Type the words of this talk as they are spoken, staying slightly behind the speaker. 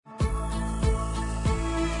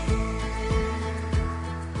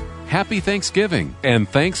Happy Thanksgiving, and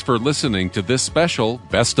thanks for listening to this special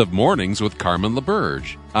Best of Mornings with Carmen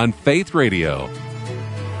LaBerge on Faith Radio.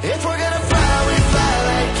 If we're gonna fly, we fly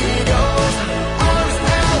like eagles, arms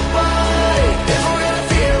held wide. If we're gonna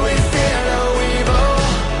fear, we fear no evil.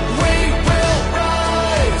 We will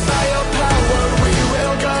rise. By your power we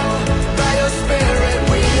will go. By your spirit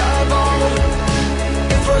we are bold.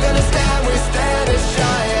 If we're gonna stand, we stand as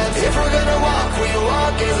giants. If we're gonna walk, we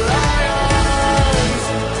walk as lions.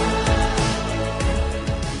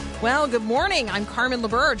 Well, good morning. I'm Carmen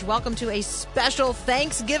LaBerge. Welcome to a special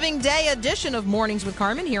Thanksgiving Day edition of Mornings with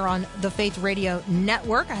Carmen here on the Faith Radio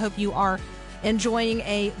Network. I hope you are enjoying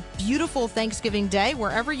a beautiful Thanksgiving Day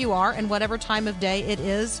wherever you are and whatever time of day it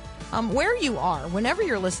is, where you are, whenever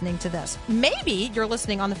you're listening to this. Maybe you're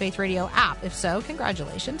listening on the Faith Radio app. If so,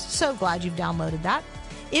 congratulations. So glad you've downloaded that.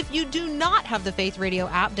 If you do not have the Faith Radio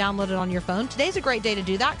app downloaded on your phone, today's a great day to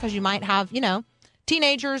do that because you might have,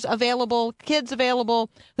 teenagers available, kids available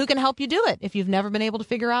who can help you do it if you've never been able to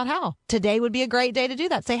figure out how. Today would be a great day to do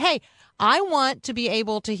that. Say, hey, I want to be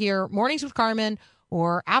able to hear Mornings with Carmen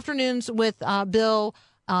or Afternoons with Bill,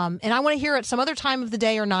 and I want to hear it some other time of the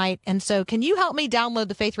day or night. And so can you help me download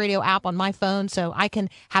the Faith Radio app on my phone so I can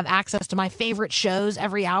have access to my favorite shows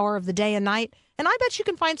every hour of the day and night? And I bet you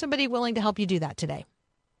can find somebody willing to help you do that today.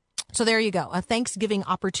 So there you go, a Thanksgiving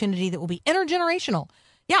opportunity that will be intergenerational.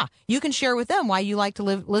 Yeah, you can share with them why you like to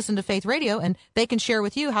listen to Faith Radio, and they can share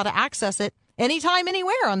with you how to access it anytime,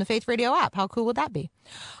 anywhere on the Faith Radio app. How cool would that be?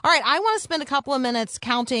 All right, I want to spend a couple of minutes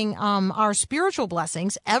counting our spiritual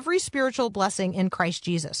blessings, every spiritual blessing in Christ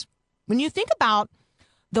Jesus. When you think about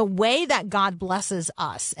the way that God blesses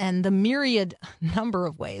us and the myriad number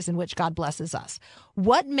of ways in which God blesses us,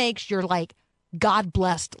 what makes your,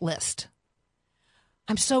 God-blessed list?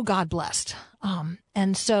 I'm so God-blessed.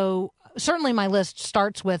 And so certainly my list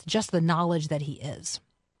starts with just the knowledge that he is.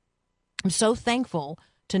 I'm so thankful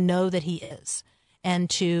to know that he is and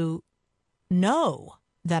to know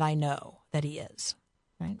that I know that he is,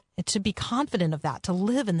 right? And to be confident of that, to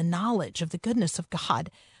live in the knowledge of the goodness of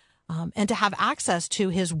God, and to have access to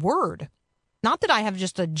his word. Not that I have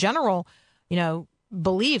just a general,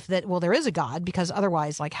 belief that, well, there is a God, because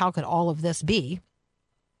otherwise, how could all of this be?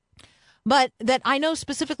 But that I know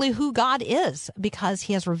specifically who God is because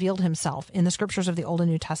he has revealed himself in the scriptures of the Old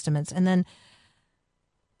and New Testaments. And then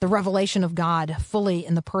the revelation of God fully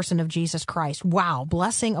in the person of Jesus Christ. Wow.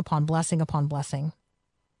 Blessing upon blessing upon blessing.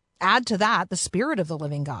 Add to that the Spirit of the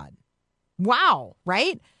living God. Wow.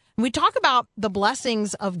 Right? And we talk about the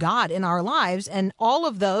blessings of God in our lives, and all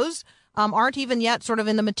of those aren't even yet sort of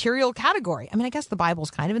in the material category. I mean, I guess the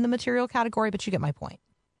Bible's kind of in the material category, but you get my point.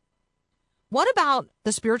 What about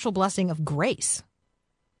the spiritual blessing of grace?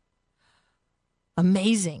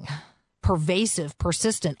 Amazing, pervasive,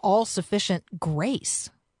 persistent, all-sufficient grace.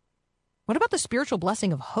 What about the spiritual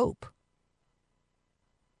blessing of hope?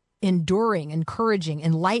 Enduring, encouraging,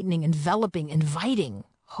 enlightening, enveloping, inviting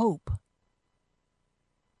hope.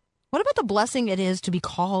 What about the blessing it is to be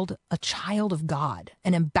called a child of God,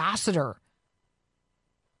 an ambassador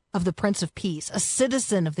of the Prince of Peace, a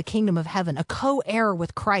citizen of the kingdom of heaven, a co-heir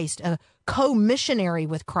with Christ, a co-missionary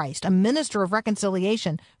with Christ, a minister of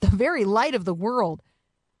reconciliation, the very light of the world?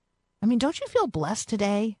 I mean, don't you feel blessed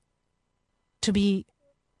today to be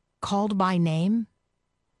called by name,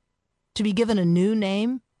 to be given a new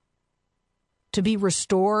name, to be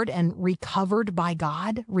restored and recovered by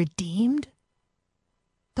God, redeemed?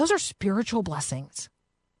 Those are spiritual blessings.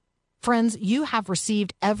 Friends, you have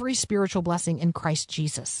received every spiritual blessing in Christ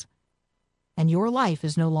Jesus, and your life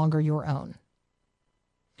is no longer your own.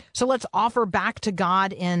 So let's offer back to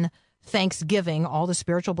God in thanksgiving all the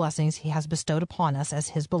spiritual blessings he has bestowed upon us as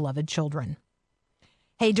his beloved children.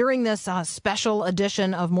 Hey, during this special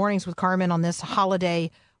edition of Mornings with Carmen on this holiday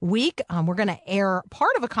week, we're going to air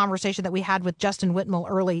part of a conversation that we had with Justin Whitmel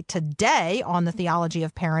early today on the theology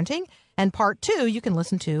of parenting, and part 2 you can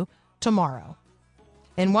listen to tomorrow.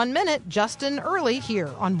 In 1 minute, Justin early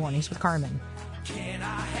here on Mornings with Carmen. Can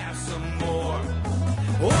I have some more?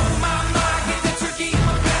 Oh, my, get the turkey in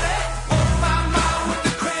my belly. Oh, my, with the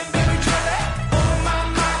cranberry jelly. Oh, my,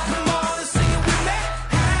 come on and sing it with me.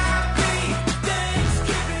 Happy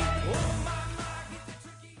Thanksgiving. Oh, my, get the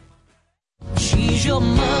turkey in my belly. She's your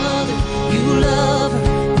mother. You love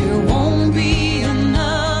her. There won't be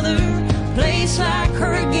another place like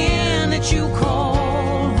her again that you call.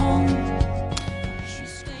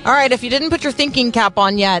 All right, if you didn't put your thinking cap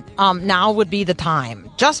on yet, now would be the time.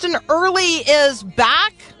 Justin Early is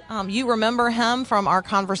back. You remember him from our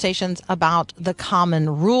conversations about the common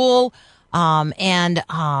rule.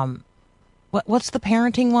 what's the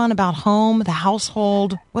parenting one about home, the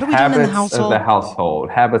household? What are we doing in the household?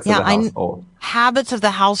 Habits of the household. Habits of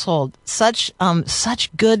the household. Such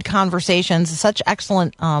good conversations, such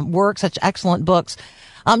excellent work, such excellent books.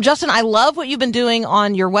 Justin, I love what you've been doing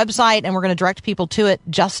on your website, and we're going to direct people to it,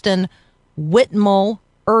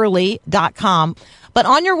 justinwhitmaleearly.com. But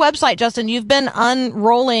on your website, Justin, you've been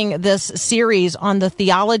unrolling this series on the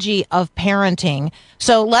theology of parenting.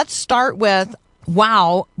 So let's start with,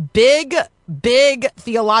 big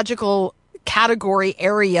theological category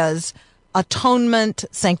areas: atonement,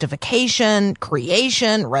 sanctification,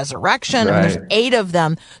 creation, resurrection. Right. I mean, there's 8 of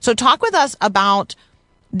them. So talk with us about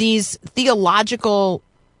these theological,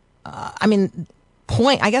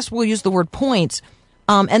 I guess we'll use the word points,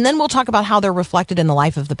 and then we'll talk about how they're reflected in the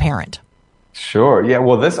life of the parent. Sure. Yeah.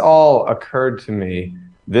 Well, this all occurred to me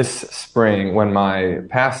this spring when my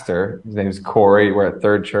pastor, his name is Corey, we're at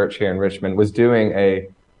Third Church here in Richmond, was doing a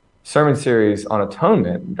sermon series on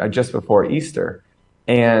atonement just before Easter.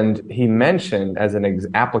 And he mentioned as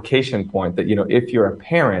an application point that, if you're a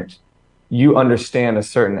parent, you understand a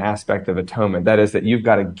certain aspect of atonement. That is that you've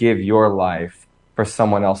got to give your life for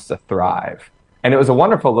someone else to thrive. And it was a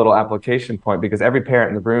wonderful little application point because every parent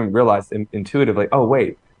in the room realized intuitively, oh,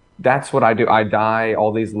 wait, that's what I do. I die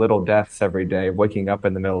all these little deaths every day, waking up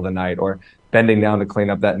in the middle of the night or bending down to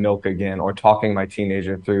clean up that milk again or talking my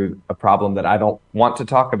teenager through a problem that I don't want to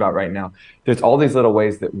talk about right now. There's all these little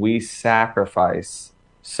ways that we sacrifice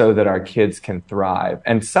so that our kids can thrive.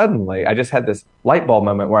 And suddenly I just had this light bulb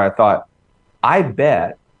moment where I thought, I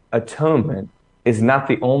bet atonement is not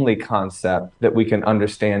the only concept that we can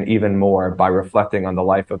understand even more by reflecting on the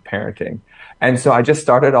life of parenting. And so I just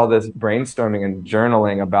started all this brainstorming and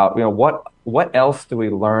journaling about, what else do we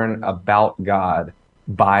learn about God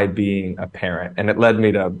by being a parent? And it led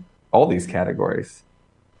me to all these categories.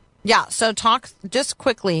 Yeah. So talk just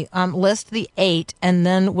quickly, list the 8, and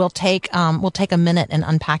then we'll take a minute and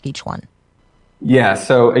unpack each one. Yeah.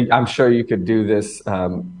 So I'm sure you could do this,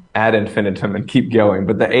 ad infinitum and keep going.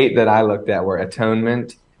 But the 8 that I looked at were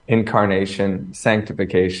atonement, incarnation,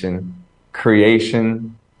 sanctification,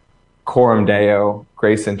 creation, coram Deo,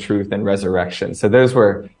 grace and truth, and resurrection. So those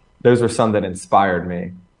were some that inspired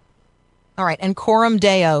me. All right. And coram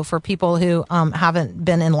Deo for people who haven't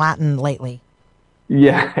been in Latin lately.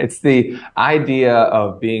 Yeah, it's the idea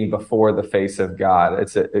of being before the face of God.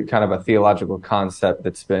 It's a kind of a theological concept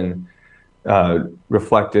that's been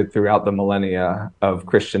reflected throughout the millennia of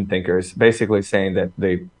Christian thinkers, basically saying that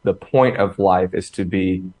the point of life is to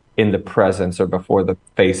be in the presence or before the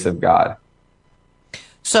face of God.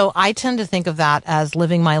 So I tend to think of that as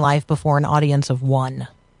living my life before an audience of one.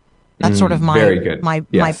 That's sort of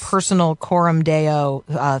my personal coram Deo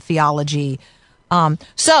theology.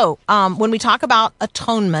 So when we talk about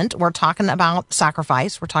atonement, we're talking about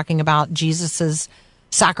sacrifice. We're talking about Jesus's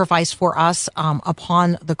sacrifice for us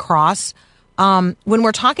upon the cross. When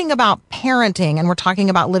we're talking about parenting and we're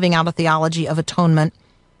talking about living out a theology of atonement,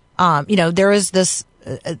 there is this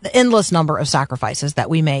endless number of sacrifices that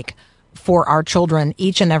we make for our children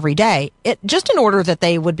each and every day, just in order that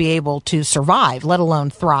they would be able to survive, let alone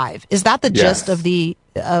thrive. Is that the gist of the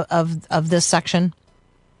of this section?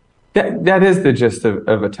 That is the gist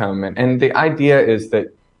of atonement, and the idea is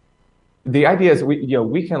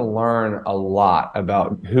we can learn a lot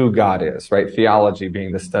about who God is, right? Theology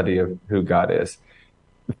being the study of who God is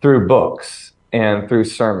through books and through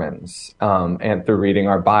sermons and through reading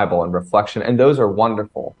our Bible and reflection, and those are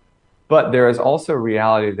wonderful. But there is also a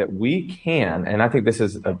reality that we can, and I think this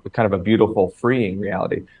is a kind of a beautiful, freeing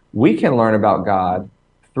reality. We can learn about God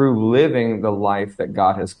through living the life that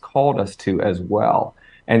God has called us to as well.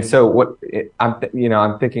 And so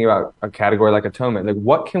I'm thinking about a category like atonement. Like,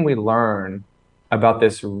 what can we learn about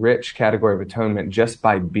this rich category of atonement just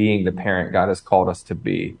by being the parent God has called us to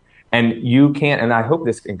be? And you can't, and I hope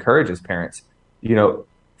this encourages parents,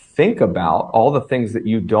 think about all the things that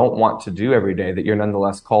you don't want to do every day that you're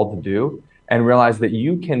nonetheless called to do, and realize that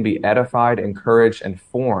you can be edified, encouraged, and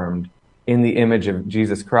formed in the image of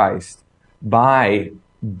Jesus Christ by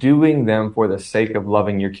doing them for the sake of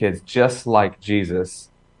loving your kids, just like Jesus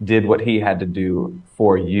did what he had to do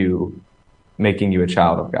for you, making you a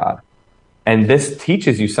child of God. And this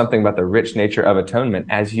teaches you something about the rich nature of atonement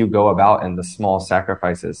as you go about in the small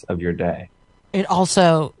sacrifices of your day. It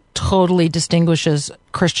also totally distinguishes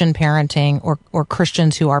Christian parenting or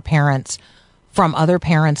Christians who are parents from other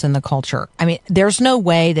parents in the culture. I mean, there's no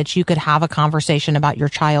way that you could have a conversation about your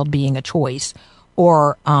child being a choice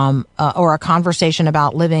or a conversation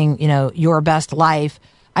about living, your best life.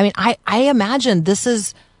 I mean, I imagine this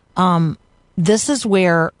is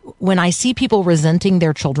where when I see people resenting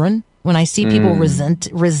their children, when I see people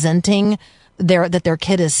resenting their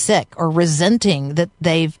kid is sick, or resenting that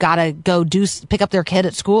they've got to go pick up their kid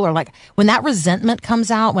at school, or like when that resentment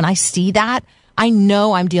comes out, when I see that, I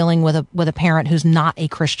know I'm dealing with a parent who's not a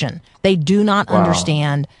Christian. They do not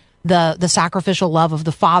understand the sacrificial love of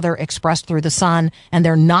the Father expressed through the Son, and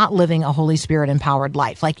they're not living a Holy Spirit empowered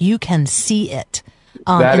life. Like, you can see it.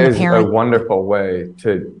 That is a wonderful way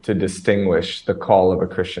to distinguish the call of a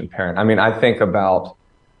Christian parent. I mean, I think about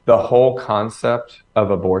the whole concept of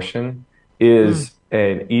abortion is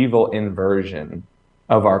an evil inversion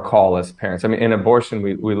of our call as parents. I mean, in abortion,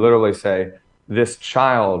 we literally say, this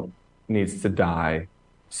child needs to die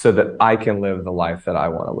so that I can live the life that I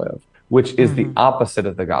want to live, which is the opposite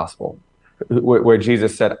of the gospel, where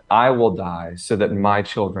Jesus said, I will die so that my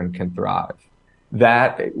children can thrive.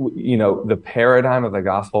 That, the paradigm of the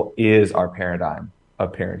gospel is our paradigm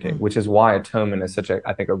of parenting, which is why atonement is such a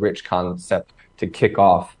rich concept to kick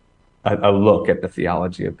off a look at the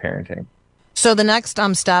theology of parenting. So the next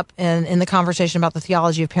step in the conversation about the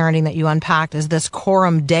theology of parenting that you unpacked is this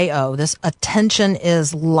coram deo, this attention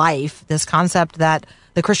is life, this concept that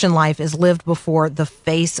the Christian life is lived before the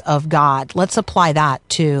face of God. Let's apply that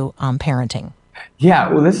to parenting. Yeah,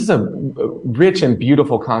 well, this is a rich and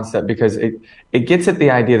beautiful concept because it gets at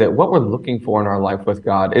the idea that what we're looking for in our life with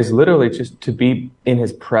God is literally just to be in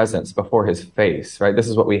his presence before his face, right? This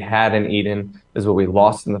is what we had in Eden. This is what we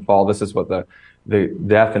lost in the fall. This is what the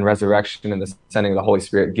death and resurrection and the sending of the Holy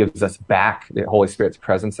Spirit gives us back, the Holy Spirit's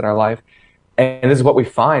presence in our life. And this is what we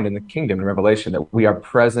find in the kingdom in Revelation, that we are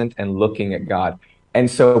present and looking at God. And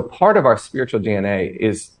so part of our spiritual DNA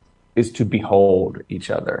is to behold each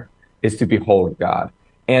other, is to behold God.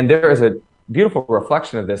 And there is a beautiful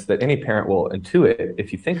reflection of this that any parent will intuit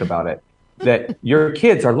if you think about it, that your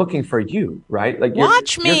kids are looking for you, right? Like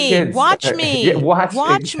watch me. Yeah, watch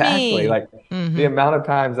exactly. me. Like the amount of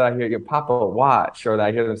times I hear your Papa watch, or that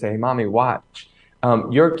I hear them say, hey, Mommy, watch.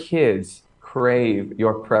 Your kids crave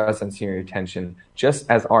your presence and your attention, just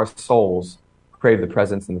as our souls crave the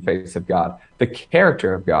presence in the face of God. The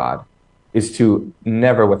character of God is to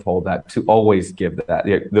never withhold that, to always give that.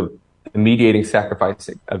 The mediating sacrifice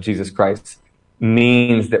of Jesus Christ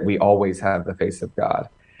means that we always have the face of God.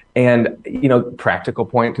 And, practical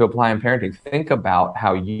point to apply in parenting, think about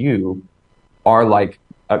how you are like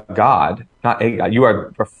a God, not a God. You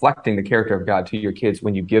are reflecting the character of God to your kids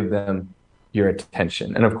when you give them your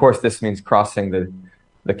attention. And of course, this means crossing the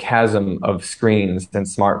chasm of screens and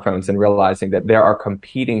smartphones and realizing that there are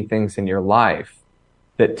competing things in your life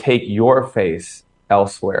that take your face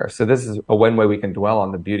elsewhere. So this is one way we can dwell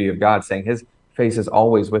on the beauty of God, saying his face is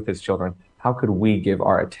always with his children. How could we give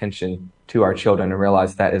our attention to our children and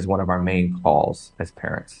realize that is one of our main calls as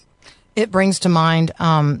parents? It brings to mind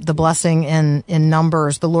the blessing in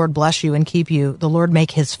Numbers. The Lord bless you and keep you. The Lord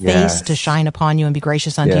make his face to shine upon you and be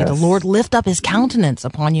gracious unto you. The Lord lift up his countenance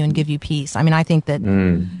upon you and give you peace. I mean, I think that,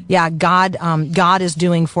 God is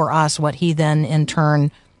doing for us what he then in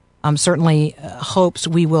turn certainly hopes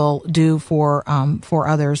we will do for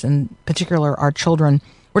others, in particular our children.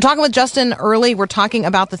 We're talking with Justin Early. We're talking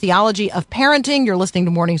about the theology of parenting. You're listening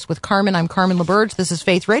to Mornings with Carmen. I'm Carmen LaBerge. This is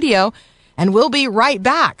Faith Radio, and we'll be right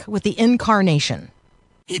back with the incarnation.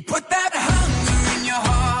 He put that hunger in your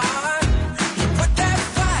heart. He put that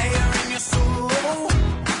fire in your soul.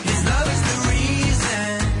 His love is the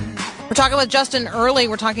reason. We're talking with Justin Early.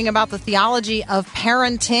 We're talking about the theology of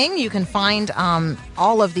parenting. You can find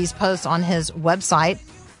all of these posts on his website,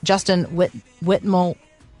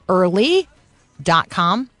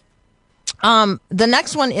 justinwhitmell.com. The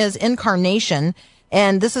next one is incarnation,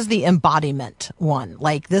 and this is the embodiment one.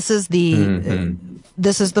 Like this is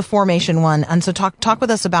the formation one. And so talk with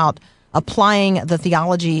us about applying the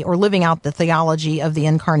theology or living out the theology of the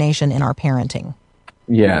incarnation in our parenting.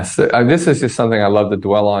 Yes, this is just something I love to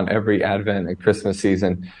dwell on every Advent and Christmas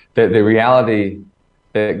season. The reality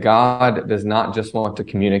that God does not just want to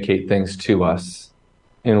communicate things to us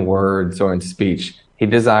in words or in speech. He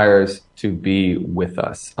desires to be with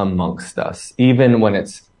us, amongst us, even when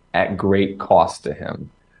it's at great cost to him.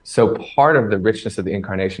 So part of the richness of the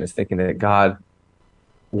incarnation is thinking that God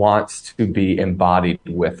wants to be embodied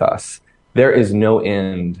with us. There is no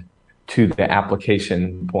end to the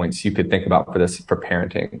application points you could think about for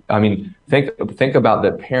parenting. I mean, think about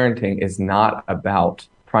that parenting is not about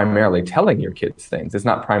primarily telling your kids things. It's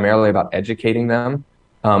not primarily about educating them.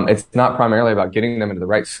 It's not primarily about getting them into the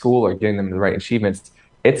right school or getting them into the right achievements.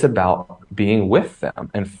 It's about being with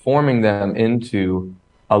them and forming them into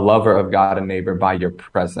a lover of God and neighbor by your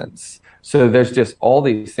presence. So there's just all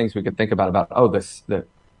these things we could think about,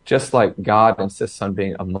 just like God insists on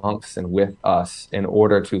being amongst and with us in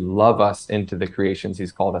order to love us into the creations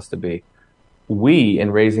he's called us to be. we,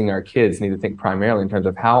 in raising our kids, need to think primarily in terms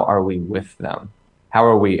of how are we with them? How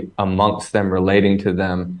are we amongst them, relating to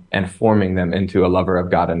them, and forming them into a lover of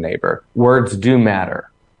God and neighbor? Words do matter,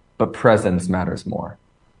 but presence matters more.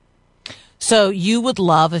 So you would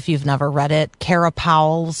love, if you've never read it, Kara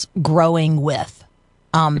Powell's Growing With.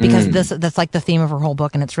 Because that's like the theme of her whole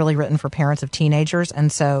book, and it's really written for parents of teenagers.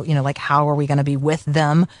 And so, like, how are we going to be with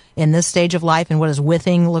them in this stage of life, and what does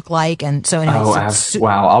withing look like? And so, anyway,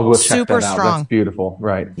 wow, I will check super that out. strong. That's beautiful,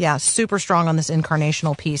 right? Yeah, super strong on this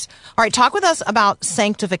incarnational piece. All right, talk with us about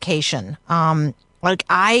sanctification.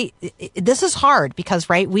 This is hard because,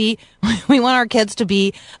 right, we want our kids to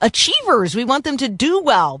be achievers. We want them to do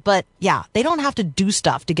well, but yeah, they don't have to do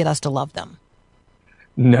stuff to get us to love them.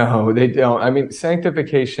 No, they don't. I mean,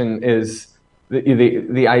 sanctification is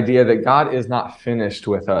the idea that God is not finished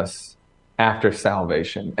with us after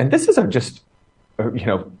salvation. And this is just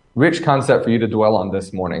rich concept for you to dwell on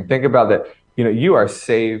this morning. Think about that. You are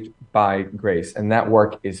saved by grace, and that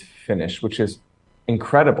work is finished, which is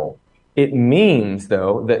incredible. It means,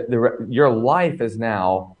 though, that your life is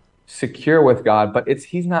now secure with God, but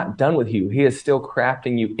He's not done with you. He is still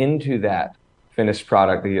crafting you into that finished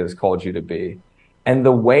product that He has called you to be. And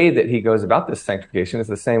the way that He goes about this sanctification is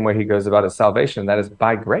the same way He goes about His salvation, and that is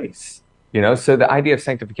by grace. So the idea of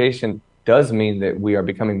sanctification does mean that we are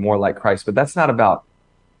becoming more like Christ, but that's not about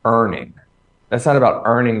earning. That's not about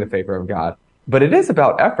earning the favor of God, but it is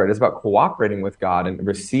about effort. It's about cooperating with God and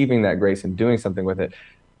receiving that grace and doing something with it.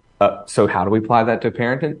 So how do we apply that to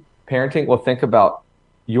parenting? Well, think about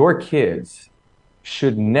your kids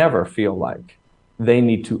should never feel like they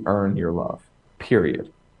need to earn your love,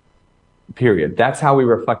 period. That's how we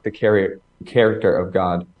reflect the character of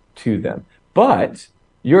God to them. But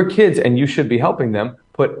your kids, and you should be helping them,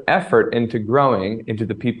 put effort into growing into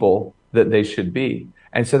the people that they should be.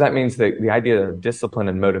 And so that means that the idea of discipline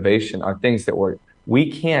and motivation are things that we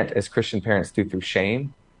can't, as Christian parents, do through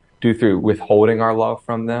shame, do through withholding our love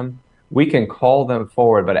from them. We can call them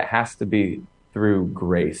forward, but it has to be through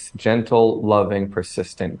grace, gentle, loving,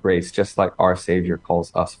 persistent grace, just like our Savior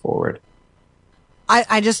calls us forward.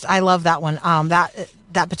 I love that one.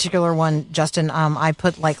 That particular one, Justin, I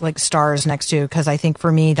put like stars next to, because I think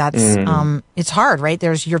for me that's it's hard, right?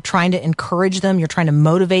 You're trying to encourage them, you're trying to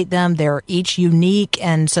motivate them. They're each unique,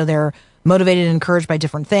 and so they're motivated and encouraged by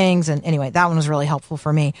different things. And anyway, that one was really helpful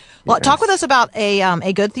for me. Well, Yes. Talk with us about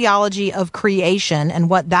a good theology of creation and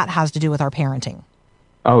what that has to do with our parenting.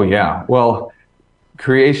 Oh yeah, well,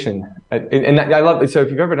 creation, and I love it. So if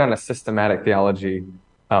you've ever done a systematic theology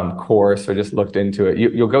course or just looked into it,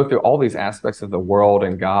 you'll go through all these aspects of the world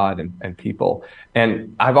and God and people.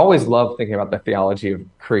 And I've always loved thinking about the theology of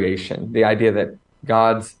creation, the idea that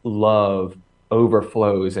God's love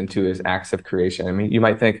overflows into His acts of creation. I mean, you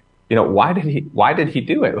might think, why did he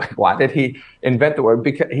do it? Like, why did He invent the word?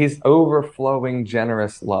 Because He's overflowing,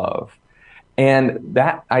 generous love. And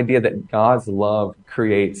that idea that God's love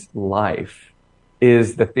creates life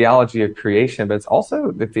is the theology of creation, but it's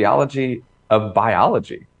also the theology of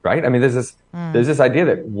biology, right? I mean, there's this idea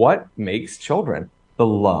that what makes children? The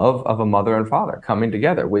love of a mother and father coming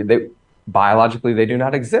together. Biologically, they do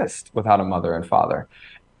not exist without a mother and father.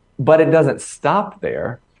 But it doesn't stop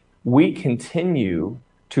there. We continue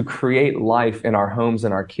to create life in our homes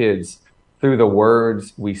and our kids through the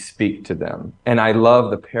words we speak to them. And I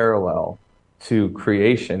love the parallel to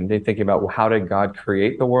creation. They're thinking about, well, how did God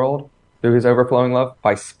create the world through His overflowing love?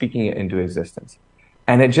 By speaking it into existence.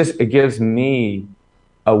 And it gives me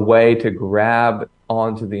a way to grab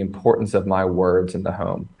onto the importance of my words in the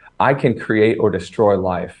home. I can create or destroy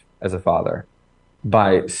life as a father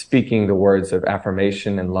by speaking the words of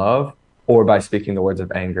affirmation and love, or by speaking the words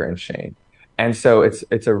of anger and shame. And so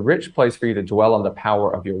it's a rich place for you to dwell on the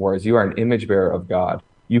power of your words. You are an image bearer of God.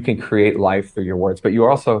 You can create life through your words, but you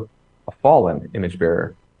are also a fallen image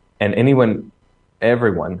bearer. And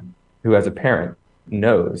everyone who has a parent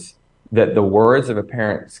knows that the words of a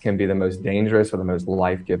parent can be the most dangerous or the most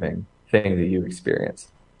life-giving thing that you experience.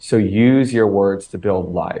 So use your words to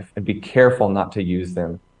build life, and be careful not to use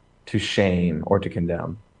them to shame or to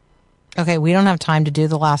condemn. Okay, we don't have time to do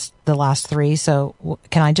the last three, so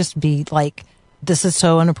can I just be like, this is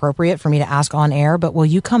so inappropriate for me to ask on air, but will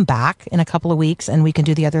you come back in a couple of weeks and we can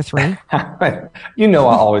do the other three? I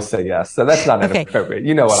always say yes, so that's not inappropriate.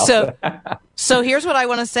 You know what I'll say. So here's what I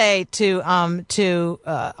want to say on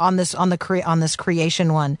this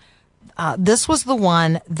creation one. This was the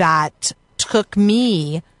one that took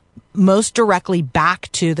me most directly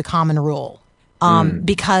back to the common rule.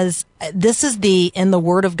 because this is in the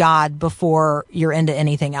Word of God before you're into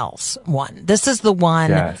anything else. This is the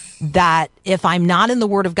one that if I'm not in the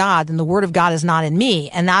Word of God, then the Word of God is not in me.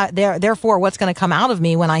 And therefore, what's going to come out of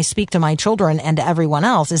me when I speak to my children and to everyone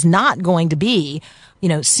else is not going to be,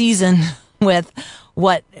 seasoned with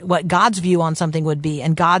what God's view on something would be,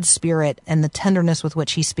 and God's Spirit and the tenderness with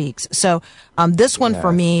which He speaks. So this one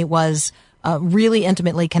for me was really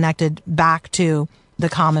intimately connected back to the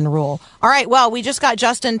common rule. All right. Well, we just got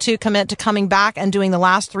Justin to commit to coming back and doing the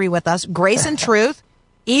last three with us. Grace and truth,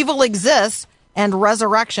 evil exists, and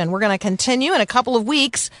resurrection. We're going to continue in a couple of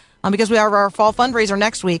weeks because we have our fall fundraiser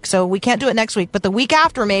next week. So we can't do it next week, but the week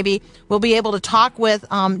after maybe we'll be able to talk with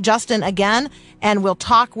Justin again, and we'll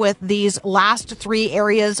talk with these last three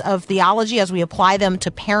areas of theology as we apply them to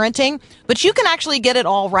parenting. But you can actually get it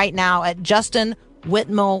all right now at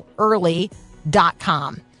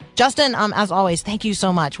justinwhitmellearly.com. Justin, as always, thank you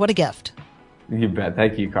so much. What a gift. You bet.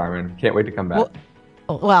 Thank you, Carmen. Can't wait to come back.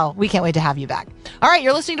 Well, we can't wait to have you back. All right,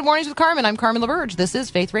 you're listening to Mornings with Carmen. I'm Carmen LaBerge. This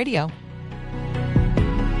is Faith Radio.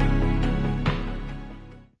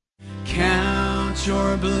 Count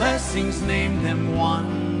your blessings, name them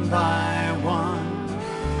one by one.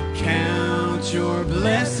 Count your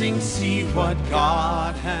blessings, see what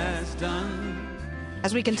God has done.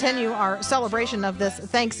 As we continue our celebration of this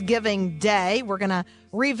Thanksgiving Day, we're going to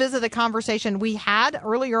revisit a conversation we had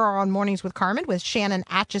earlier on Mornings with Carmen with Shannon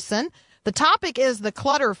Atchison. The topic is the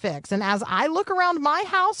clutter fix. And as I look around my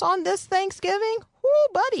house on this Thanksgiving, whoo,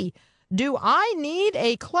 buddy, do I need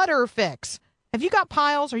a clutter fix? Have you got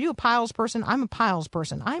piles? Are you a piles person? I'm a piles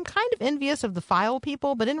person. I'm kind of envious of the file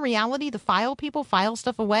people, but in reality, the file people file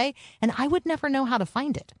stuff away, and I would never know how to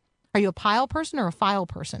find it. Are you a pile person or a file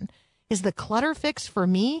person? Is the clutter fix for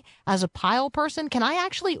me as a pile person? Can I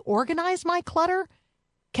actually organize my clutter?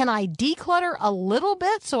 Can I declutter a little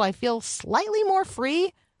bit so I feel slightly more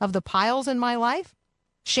free of the piles in my life?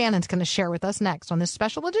 Shannon's going to share with us next on this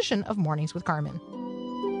special edition of Mornings with Carmen.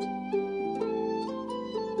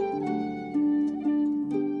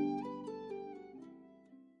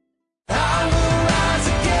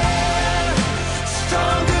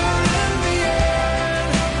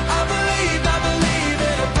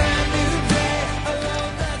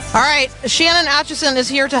 All right, Shannon Atchison is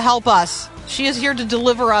here to help us. She is here to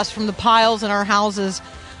deliver us from the piles in our houses.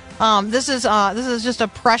 This is just a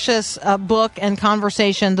precious book and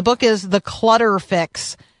conversation. The book is The Clutter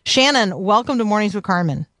Fix. Shannon, welcome to Mornings with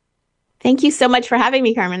Carmen. Thank you so much for having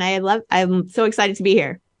me, Carmen. I'm so excited to be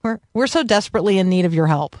here. We're so desperately in need of your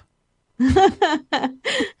help.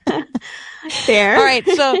 Fair. All right,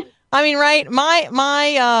 so I mean, right?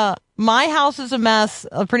 My house is a mess,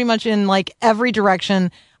 pretty much in like every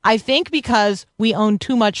direction. I think because we own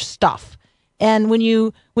too much stuff. And when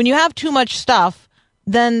you have too much stuff,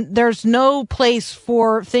 then there's no place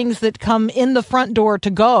for things that come in the front door to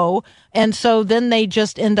go. And so then they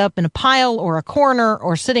just end up in a pile or a corner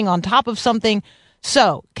or sitting on top of something.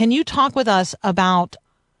 So can you talk with us about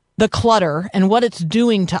the clutter and what it's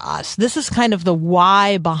doing to us? This is kind of the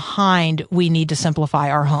why behind we need to simplify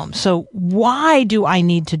our home. So why do I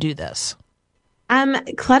need to do this?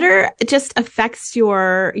 Clutter just affects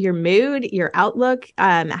your mood, your outlook,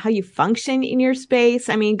 how you function in your space.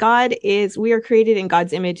 I mean, we are created in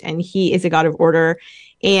God's image, and He is a God of order.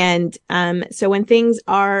 And so when things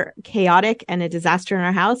are chaotic and a disaster in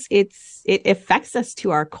our house, it affects us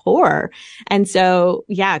to our core. And so,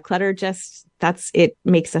 yeah, clutter it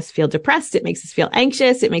makes us feel depressed. It makes us feel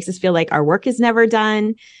anxious. It makes us feel like our work is never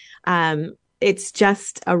done. It's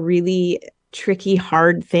just a really tricky,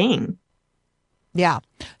 hard thing. Yeah.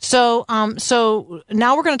 So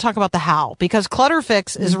now we're going to talk about the how, because Clutter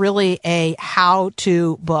Fix is really a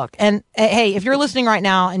how-to book. And hey, if you're listening right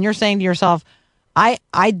now and you're saying to yourself,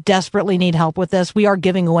 I desperately need help with this, we are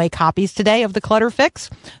giving away copies today of the Clutter Fix,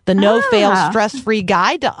 the no-fail stress-free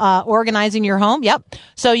guide to organizing your home. Yep.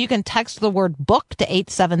 So you can text the word book to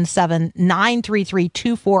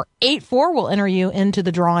 877-933-2484. We'll enter you into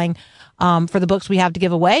the drawing for the books we have to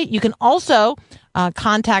give away. You can also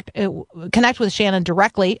connect with Shannon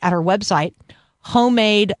directly at her website,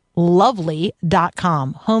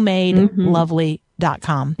 homemadelovely.com.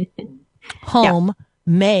 Homemadelovely.com.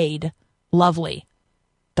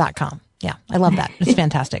 Homemadelovely.com. Yeah, I love that. It's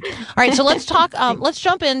fantastic. All right, so let's talk. Let's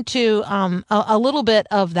jump into a little bit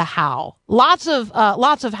of the how. Lots of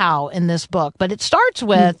how in this book, but it starts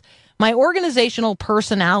with my organizational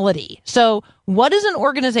personality. So what is an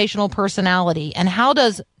organizational personality, and how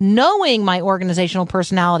does knowing my organizational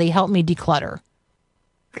personality help me declutter?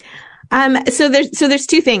 So there's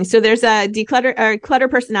two things. So there's a clutter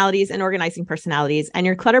personalities and organizing personalities. And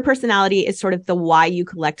your clutter personality is sort of the why you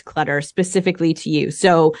collect clutter specifically to you.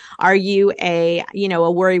 So are you a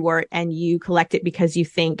worrywart and you collect it because you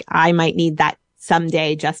think I might need that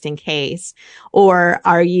someday just in case? Or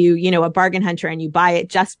are you, a bargain hunter and you buy it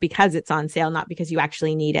just because it's on sale, not because you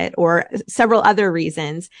actually need it, or several other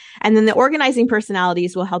reasons. And then the organizing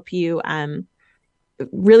personalities will help you,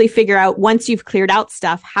 really figure out, once you've cleared out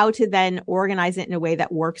stuff, how to then organize it in a way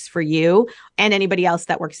that works for you and anybody else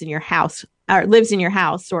that works in your house or lives in your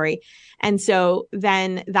house. Sorry. And so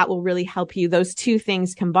then that will really help you. Those two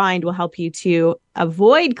things combined will help you to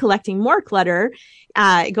avoid collecting more clutter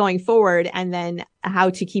going forward, and then how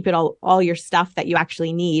to keep it all your stuff that you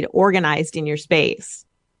actually need organized in your space.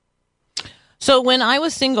 So when I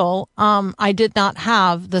was single, I did not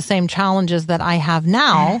have the same challenges that I have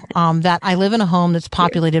now, that I live in a home that's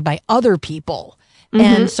populated by other people. Mm-hmm.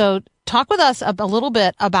 And so talk with us a little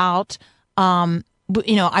bit about, I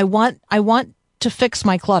want to fix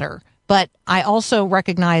my clutter, but I also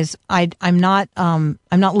recognize I'm not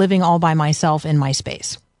living all by myself in my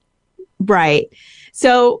space. Right.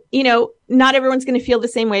 So, not everyone's going to feel the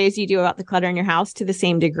same way as you do about the clutter in your house to the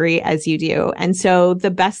same degree as you do. And so the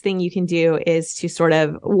best thing you can do is to sort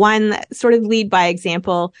of lead by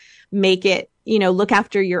example, make it, look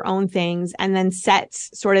after your own things, and then set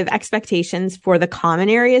sort of expectations for the common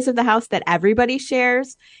areas of the house that everybody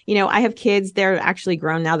shares. I have kids, they're actually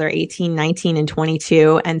grown now. They're 18, 19, and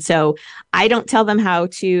 22. And so I don't tell them how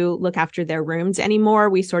to look after their rooms anymore.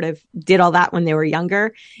 We sort of did all that when they were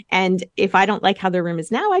younger. And if I don't like how their room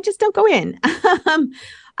is now, I just don't go in.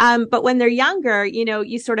 But when they're younger,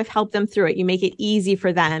 you sort of help them through it. You make it easy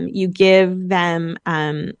for them. You give them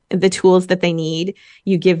the tools that they need.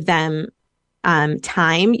 You give them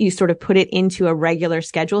time. You sort of put it into a regular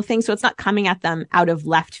schedule thing. So it's not coming at them out of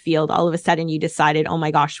left field. All of a sudden you decided, oh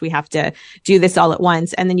my gosh, we have to do this all at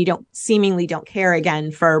once. And then you seemingly don't care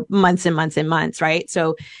again for months and months and months. Right.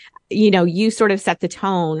 So, you sort of set the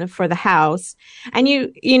tone for the house, and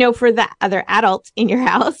for the other adult in your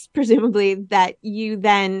house, presumably, that you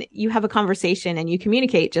have a conversation and you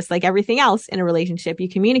communicate, just like everything else in a relationship. You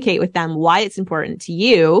communicate with them why it's important to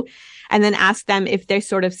you, and then ask them if they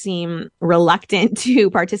sort of seem reluctant to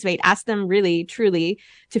participate. Ask them really, truly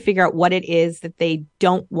to figure out what it is that they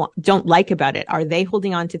don't like about it. Are they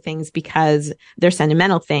holding on to things because they're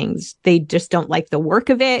sentimental things? They just don't like the work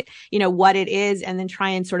of it, what it is, and then try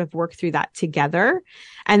and sort of work through that together.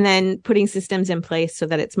 And then putting systems in place so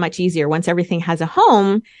that it's much easier. Once everything has a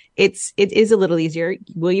home, it is a little easier.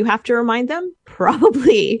 Will you have to remind them?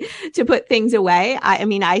 Probably, to put things away. I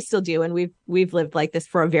mean, I still do. And we've lived like this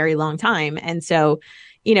for a very long time. And so,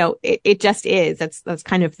 it just is. That's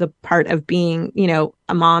kind of the part of being,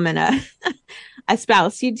 a mom and a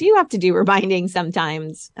spouse. You do have to do reminding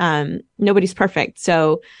sometimes. Nobody's perfect.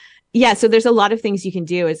 So yeah, so there's a lot of things you can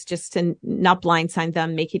do. It's just to not blindside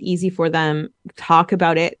them, make it easy for them, talk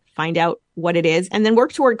about it, find out what it is, and then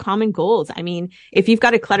work toward common goals. I mean, if you've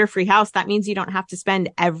got a clutter-free house, that means you don't have to spend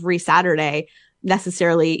every Saturday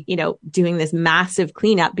necessarily, doing this massive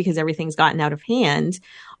cleanup because everything's gotten out of hand.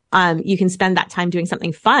 You can spend that time doing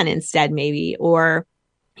something fun instead, maybe. Or,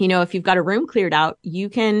 if you've got a room cleared out, you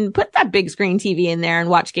can put that big screen TV in there and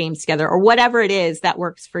watch games together, or whatever it is that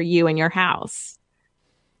works for you and your house.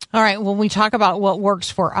 All right. When we talk about what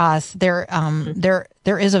works for us, there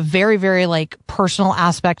is a very, very personal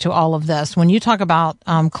aspect to all of this. When you talk about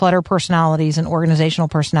clutter personalities and organizational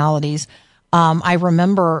personalities, I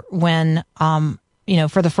remember when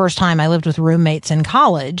for the first time I lived with roommates in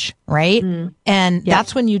college, right? Mm. And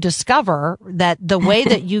that's when you discover that the way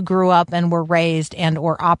that you grew up and were raised and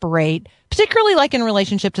or operate, particularly in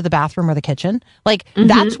relationship to the bathroom or the kitchen,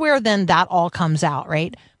 that's where then that all comes out,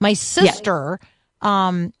 right? My sister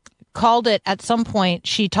called it at some point.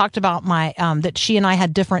 She talked about that she and I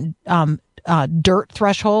had different dirt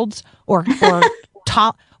thresholds or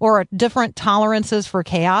different tolerances for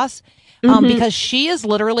chaos. Because she is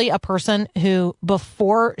literally a person who,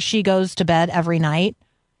 before she goes to bed every night,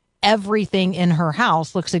 everything in her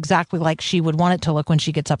house looks exactly like she would want it to look when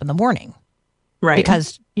she gets up in the morning. Right.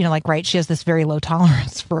 Because, she has this very low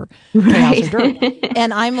tolerance for chaos or dirt.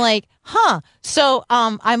 And I'm like, so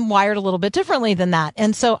I'm wired a little bit differently than that.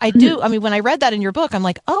 And so I do, when I read that in your book, I'm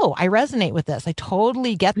like, oh, I resonate with this. I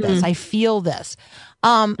totally get this. I feel this.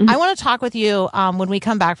 I want to talk with you when we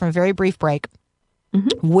come back from a very brief break.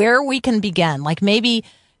 Where we can begin, maybe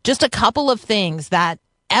just a couple of things that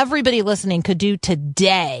everybody listening could do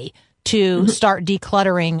today to start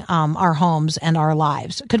decluttering our homes and our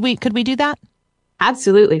lives. Could we do that?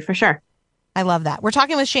 Absolutely, for sure. I love that. We're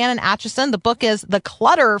talking with Shannon Atchison. The book is The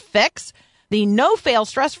Clutter Fix, the no-fail,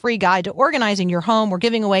 stress-free guide to organizing your home. We're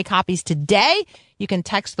giving away copies today. You can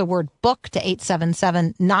text the word book to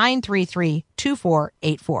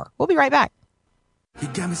 877-933-2484. We'll be right back. You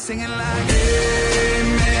got me singing like,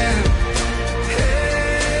 amen, amen,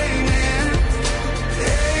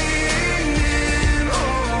 amen,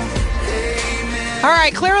 oh, amen. All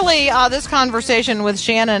right, clearly this conversation with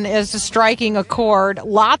Shannon is striking a chord.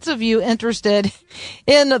 Lots of you interested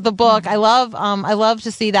in the book. I love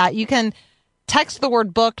to see that. You can text the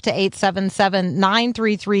word book to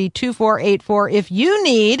 877-933-2484 if you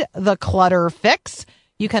need the clutter fix.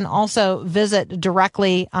 You can also visit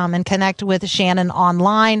directly and connect with Shannon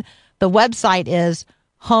online. The website is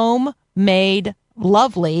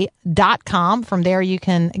homemadelovely.com. From there, you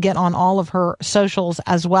can get on all of her socials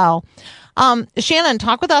as well. Shannon,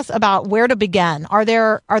 talk with us about where to begin. Are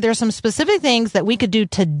there some specific things that we could do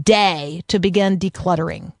today to begin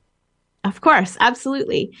decluttering? Of course,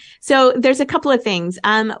 absolutely. So there's a couple of things.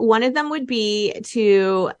 One of them would be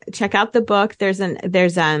to check out the book. There's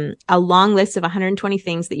a long list of 120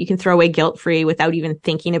 things that you can throw away guilt-free without even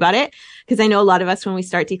thinking about it. Because I know a lot of us, when we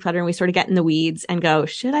start decluttering, we sort of get in the weeds and go,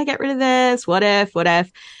 should I get rid of this? What if?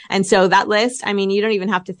 And so that list, I mean, you don't even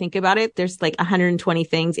have to think about it. There's like 120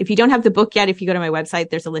 things. If you don't have the book yet, if you go to my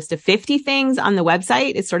website, there's a list of 50 things on the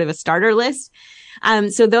website. It's sort of a starter list.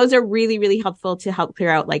 So those are really, really helpful to help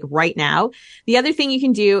clear out like right now. The other thing you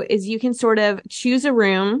can do is you can sort of choose a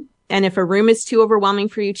room. And if a room is too overwhelming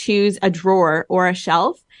for you, choose a drawer or a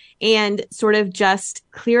shelf and sort of just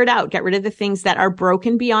clear it out. Get rid of the things that are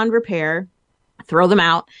broken beyond repair, throw them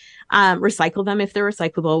out, recycle them if they're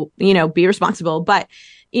recyclable, be responsible, but,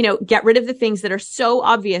 get rid of the things that are so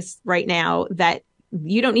obvious right now that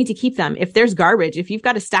you don't need to keep them. If there's garbage, if you've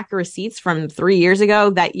got a stack of receipts from 3 years ago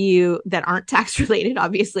that aren't tax related,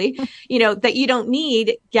 obviously, that you don't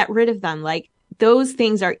need, get rid of them. Like those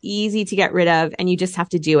things are easy to get rid of and you just have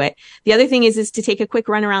to do it. The other thing is to take a quick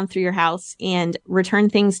run around through your house and return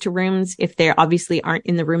things to rooms if they obviously aren't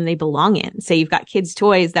in the room they belong in. Say you've got kids'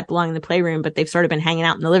 toys that belong in the playroom, but they've sort of been hanging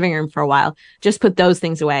out in the living room for a while. Just put those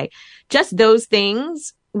things away. Just those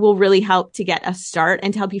things will really help to get a start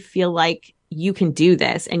and to help you feel like you can do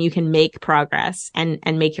this and you can make progress and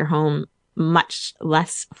make your home much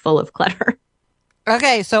less full of clutter.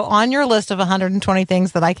 Okay. So on your list of 120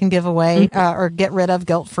 things that I can give away or get rid of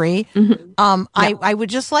guilt-free, I would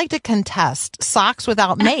just like to contest socks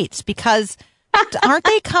without mates because aren't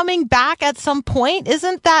they coming back at some point?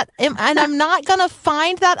 Isn't that, and I'm not going to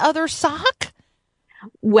find that other sock?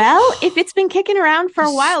 Well, if it's been kicking around for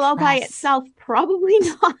a while all by itself, probably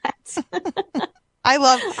not. I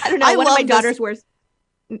don't know. One of my daughters wears.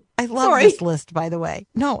 I love this list, by the way.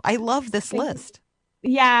 No, I love this list.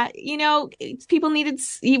 Yeah. We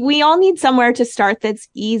all need somewhere to start that's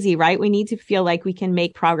easy, right? We need to feel like we can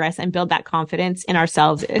make progress and build that confidence in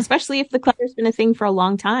ourselves, especially if the clutter's been a thing for a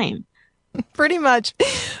long time. Pretty much.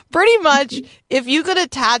 If you could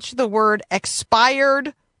attach the word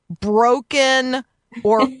expired, broken,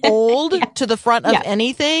 or old to the front of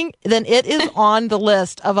anything, then it is on the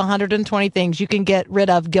list of 120 things you can get rid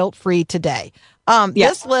of guilt-free today.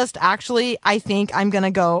 This list actually, I think I'm going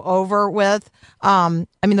to go over with,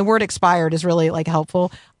 the word expired is really like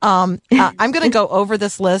helpful. I'm going to go over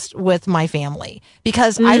this list with my family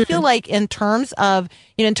because I feel like in terms of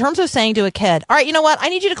saying to a kid, all right, you know what? I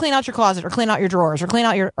need you to clean out your closet or clean out your drawers or clean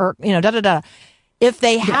out your, If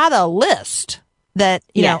they had a list that,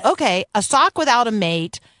 okay, a sock without a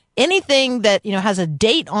mate, anything that, has a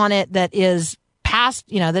date on it that is past,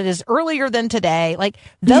 that is earlier than today, like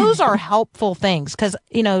those are helpful things because,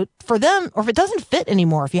 for them, or if it doesn't fit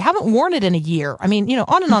anymore, if you haven't worn it in a year, on and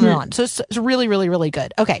on and on. So it's really, really, really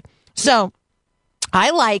good. Okay. So I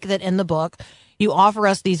like that in the book, you offer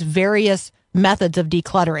us these various methods of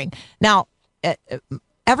decluttering. Now,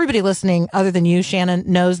 everybody listening other than you, Shannon,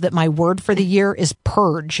 knows that my word for the year is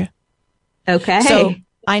purge. Okay. So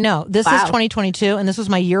I know this is 2022 and this was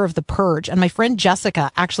my year of the purge. And my friend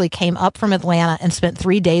Jessica actually came up from Atlanta and spent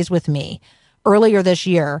 3 days with me earlier this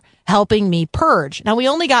year, helping me purge. Now we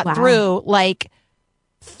only got through like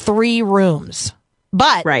 3 rooms,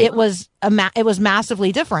 but it was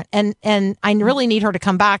massively different. And I really need her to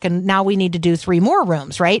come back. And now we need to do 3 more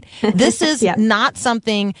rooms, right? This is not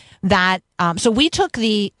something that, so we took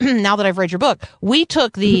now that I've read your book, we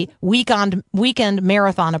took the weekend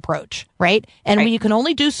marathon approach, right? And you can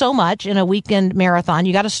only do so much in a weekend marathon.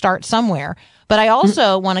 You got to start somewhere. But I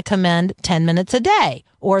also want to commend 10 minutes a day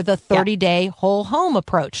or the 30-day whole home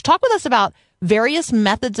approach. Talk with us about various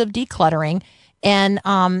methods of decluttering and,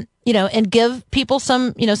 and give people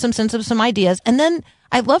some sense of some ideas. And then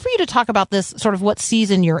I'd love for you to talk about this sort of what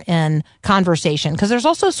season you're in conversation, because there's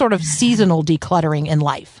also sort of seasonal decluttering in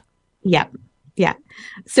life. Yeah. Yeah.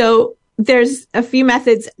 So there's a few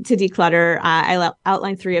methods to declutter. I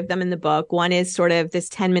outline 3 of them in the book. One is sort of this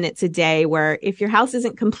 10 minutes a day, where if your house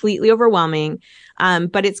isn't completely overwhelming,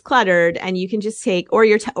 but it's cluttered, and you can just take, or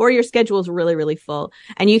your schedule is really, really full,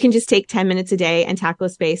 and you can just take 10 minutes a day and tackle a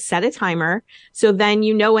space, set a timer. So then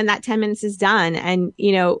you know when that 10 minutes is done, and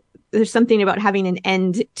there's something about having an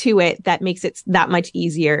end to it that makes it that much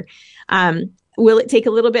easier. Will it take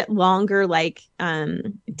a little bit longer, like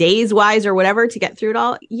days wise or whatever, to get through it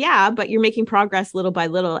all? Yeah, but you're making progress little by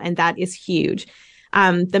little, and that is huge.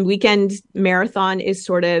 The weekend marathon is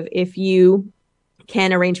sort of, if you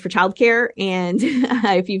can arrange for childcare, and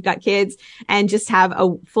if you've got kids, and just have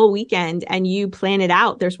a full weekend and you plan it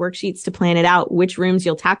out. There's worksheets to plan it out, which rooms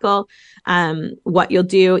you'll tackle, what you'll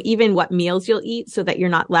do, even what meals you'll eat, so that you're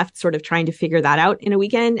not left sort of trying to figure that out in a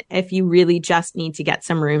weekend. If you really just need to get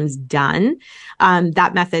some rooms done,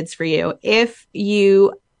 that method's for you. If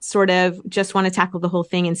you sort of just want to tackle the whole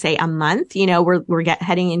thing in, say, a month, we're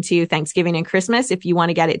heading into Thanksgiving and Christmas. If you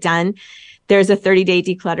want to get it done, there's a 30-day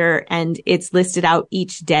declutter, and it's listed out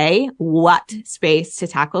each day what space to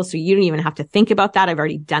tackle. So you don't even have to think about that. I've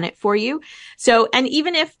already done it for you. So, and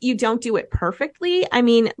even if you don't do it perfectly, I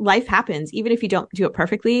mean, life happens. Even if you don't do it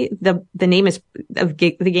perfectly, the name of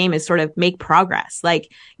the game is sort of make progress,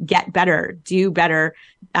 like get better, do better,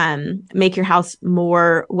 make your house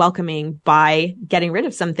more welcoming by getting rid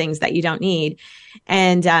of some things that you don't need.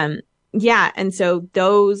 And, and so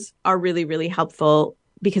those are really, really helpful,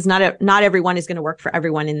 because not everyone is going to work for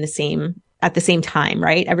everyone at the same time,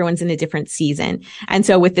 right? Everyone's in a different season. And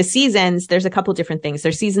so with the seasons, there's a couple different things.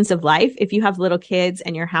 There's seasons of life. If you have little kids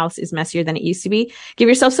and your house is messier than it used to be, give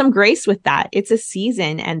yourself some grace with that. It's a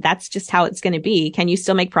season, and that's just how it's going to be. Can you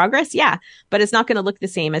still make progress? Yeah, but it's not going to look the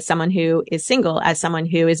same as someone who is single, as someone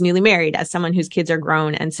who is newly married, as someone whose kids are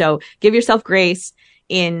grown. And so give yourself grace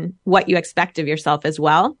in what you expect of yourself as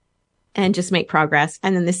well, and just make progress.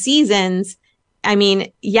 And then the seasons, I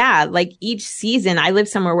mean, yeah, like each season, I live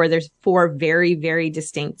somewhere where there's 4 very, very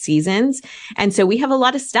distinct seasons. And so we have a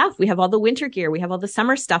lot of stuff. We have all the winter gear. We have all the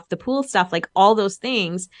summer stuff, the pool stuff, like all those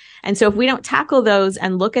things. And so if we don't tackle those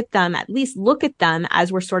and at least look at them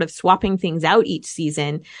as we're sort of swapping things out each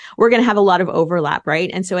season, we're going to have a lot of overlap, right?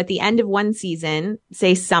 And so at the end of one season,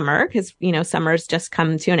 say summer, because, summer's just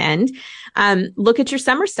come to an end, look at your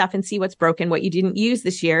summer stuff and see what's broken, what you didn't use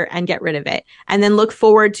this year, and get rid of it. And then look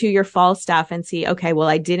forward to your fall stuff and see, okay, well,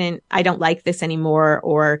 I don't like this anymore,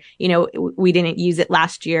 or, we didn't use it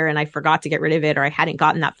last year and I forgot to get rid of it, or I hadn't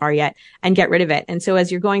gotten that far yet, and get rid of it. And so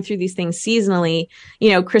as you're going through these things seasonally,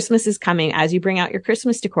 Christmas is coming. As you bring out your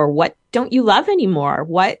Christmas decor, what don't you love anymore?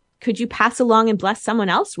 What could you pass along and bless someone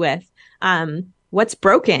else with? What's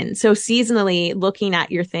broken? So seasonally looking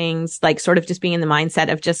at your things, like sort of just being in the mindset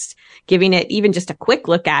of just giving it even just a quick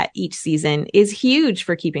look at each season, is huge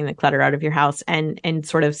for keeping the clutter out of your house and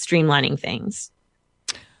sort of streamlining things.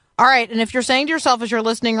 All right. And if you're saying to yourself as you're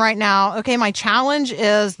listening right now, okay, my challenge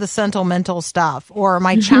is the sentimental stuff, or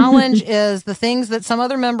my challenge is the things that some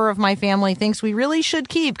other member of my family thinks we really should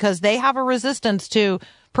keep because they have a resistance to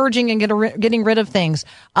purging and getting rid of things.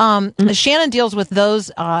 Shannon deals with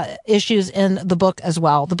those issues in the book as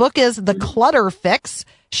well. The book is The Clutter Fix.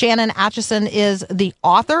 Shannon Atchison is the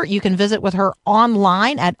author. You can visit with her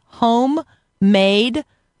online at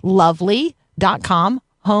homemadelovely.com,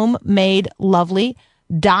 homemadelovely.com.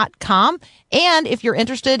 And if you're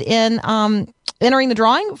interested in entering the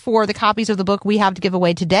drawing for the copies of the book we have to give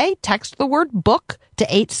away today, text the word book to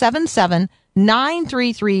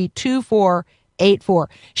 877-933-2484.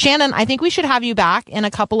 Shannon, I think we should have you back in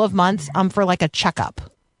a couple of months for like a checkup.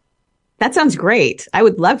 That sounds great. I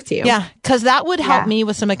would love to. Yeah, because that would help me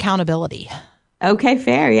with some accountability. Okay,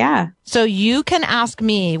 fair. Yeah. So you can ask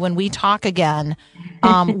me when we talk again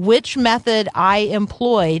which method I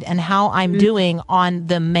employed and how I'm doing on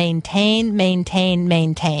the maintain.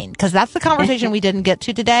 Because that's the conversation we didn't get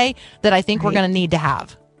to today that I think we're going to need to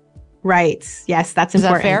have. Right. Yes, that's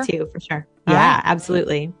important too, for sure. All yeah, right.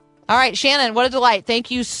 Absolutely. All right, Shannon, what a delight. Thank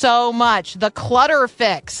you so much. The Clutter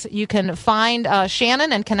Fix. You can find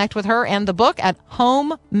Shannon and connect with her and the book at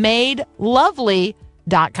homemadelovely.com.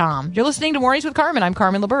 You're listening to Mornings with Carmen. I'm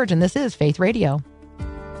Carmen LaBerge, and this is Faith Radio.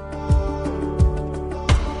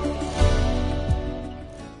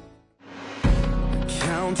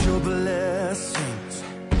 Count your blessings,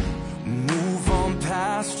 move on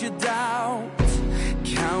past your doubts.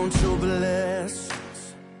 Count your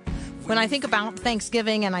blessings. When I think about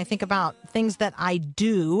Thanksgiving and I think about things that I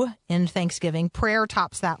do in Thanksgiving, prayer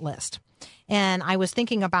tops that list. And I was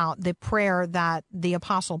thinking about the prayer that the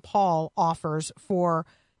Apostle Paul offers for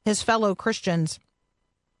his fellow Christians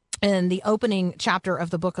in the opening chapter of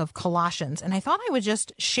the book of Colossians. And I thought I would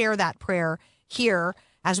just share that prayer here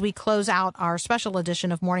as we close out our special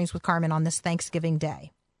edition of Mornings with Carmen on this Thanksgiving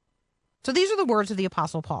Day. So these are the words of the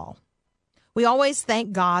Apostle Paul. We always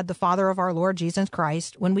thank God, the Father of our Lord Jesus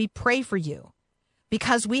Christ, when we pray for you,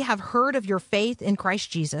 because we have heard of your faith in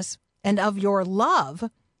Christ Jesus and of your love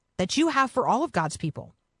that you have for all of God's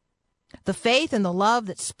people. The faith and the love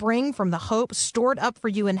that spring from the hope stored up for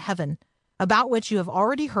you in heaven, about which you have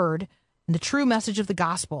already heard, in the true message of the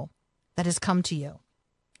gospel that has come to you.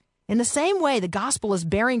 In the same way, the gospel is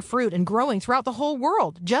bearing fruit and growing throughout the whole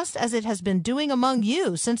world, just as it has been doing among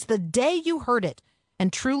you since the day you heard it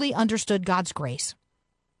and truly understood God's grace.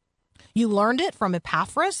 You learned it from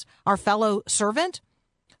Epaphras, our fellow servant,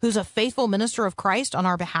 who's a faithful minister of Christ on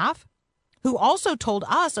our behalf, who also told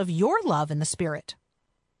us of your love in the Spirit.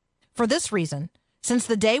 For this reason, since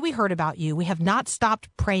the day we heard about you, we have not stopped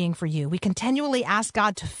praying for you. We continually ask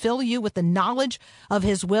God to fill you with the knowledge of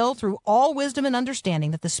his will through all wisdom and understanding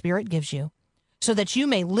that the Spirit gives you, so that you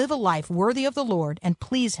may live a life worthy of the Lord and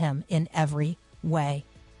please him in every way.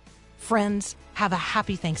 Friends, have a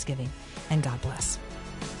happy Thanksgiving, and God bless.